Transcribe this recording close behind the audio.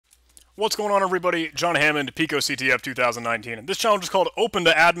What's going on, everybody? John Hammond, PicoCTF 2019, and this challenge is called Open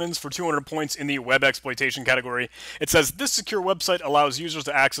to Admins for 200 points in the Web Exploitation category. It says, this secure website allows users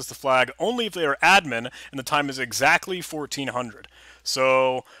to access the flag only if they are admin, and the time is exactly 1400.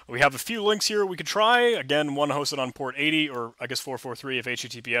 So we have a few links here we could try. Again, one hosted on port 80, or I guess 443 if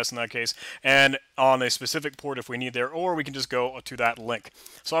HTTPS in that case, and on a specific port if we need there, or we can just go to that link.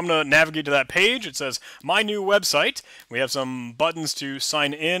 So I'm going to navigate to that page. It says, my new website. We have some buttons to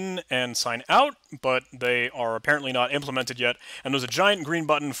sign in and sign out, but they are apparently not implemented yet. And there's a giant green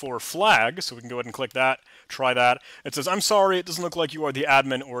button for flag, so we can go ahead and click that, try that. It says, I'm sorry, it doesn't look like you are the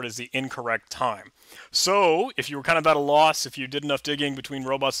admin, or it is the incorrect time. So if you were kind of at a loss, if you did enough digging between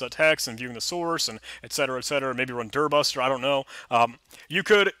robots.txt and viewing the source and et cetera, maybe run Dirbuster, I don't know, you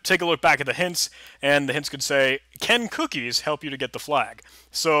could take a look back at the hints, and the hints could say, can cookies help you to get the flag?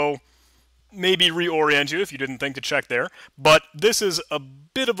 So maybe reorient you if you didn't think to check there. But this is a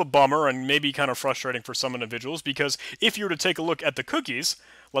bit of a bummer and maybe kind of frustrating for some individuals, because if you were to take a look at the cookies,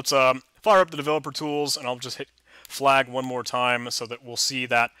 let's fire up the developer tools, and I'll just hit flag one more time so that we'll see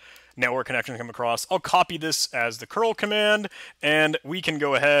that network connection come across. I'll copy this as the curl command, and we can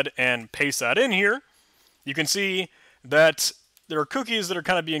go ahead and paste that in here. You can see that there are cookies that are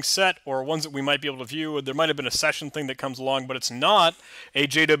kind of being set, or ones that we might be able to view. There might have been a session thing that comes along, but it's not a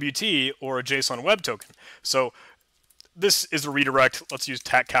JWT or a JSON web token. So this is a redirect. Let's use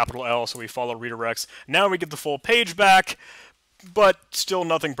capital L so we follow redirects. Now we get the full page back, but still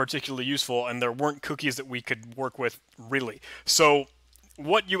nothing particularly useful, and there weren't cookies that we could work with really. So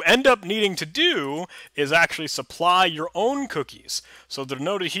what you end up needing to do is actually supply your own cookies. So they're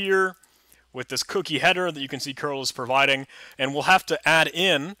noted here with this cookie header that you can see curl is providing, and we'll have to add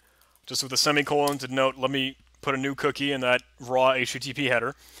in, just with a semicolon to note, let me put a new cookie in that raw HTTP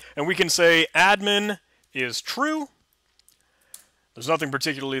header, and we can say admin is true. There's nothing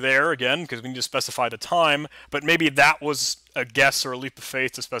particularly there, again, because we need to specify the time, but maybe that was a guess or a leap of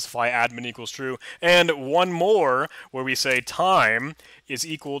faith to specify admin equals true. And one more, where we say time is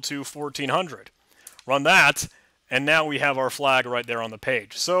equal to 1400. Run that, and now we have our flag right there on the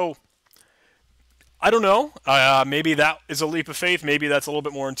page. So I don't know. Maybe that is a leap of faith. Maybe that's a little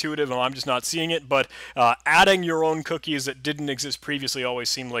bit more intuitive, and I'm just not seeing it. But adding your own cookies that didn't exist previously always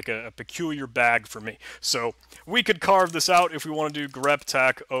seemed like a peculiar bag for me. So we could carve this out if we want to do grep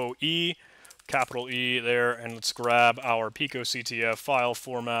tac OE, capital E there, and let's grab our PicoCTF file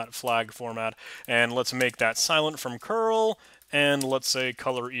format, flag format, and let's make that silent from curl, and let's say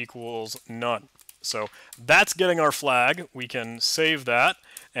color equals none. So that's getting our flag. We can save that,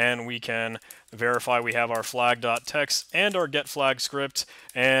 and we can verify we have our flag.txt and our getFlag script,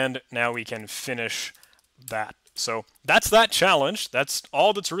 and now we can finish that. So that's that challenge. That's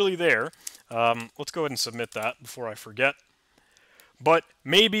all that's really there. Let's go ahead and submit that before I forget. But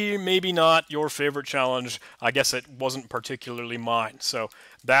maybe, maybe not your favorite challenge. I guess it wasn't particularly mine. So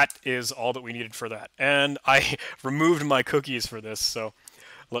that is all that we needed for that. And I removed my cookies for this, so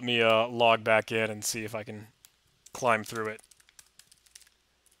let me log back in and see if I can climb through it.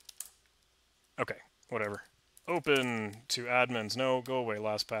 Okay, whatever. Open to admins. No, go away,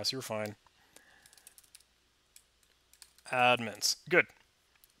 LastPass. You're fine. Admins. Good.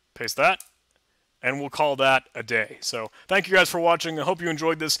 Paste that. And we'll call that a day. So thank you guys for watching. I hope you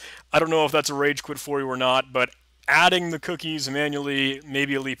enjoyed this. I don't know if that's a rage quit for you or not, but adding the cookies manually,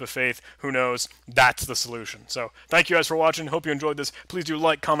 maybe a leap of faith, who knows, that's the solution. So thank you guys for watching. Hope you enjoyed this. Please do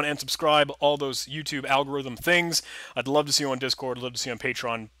like, comment, and subscribe, all those YouTube algorithm things. I'd love to see you on Discord, I'd love to see you on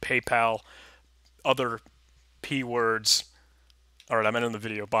Patreon, PayPal, other P words. All right, I'm ending the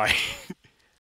video. Bye.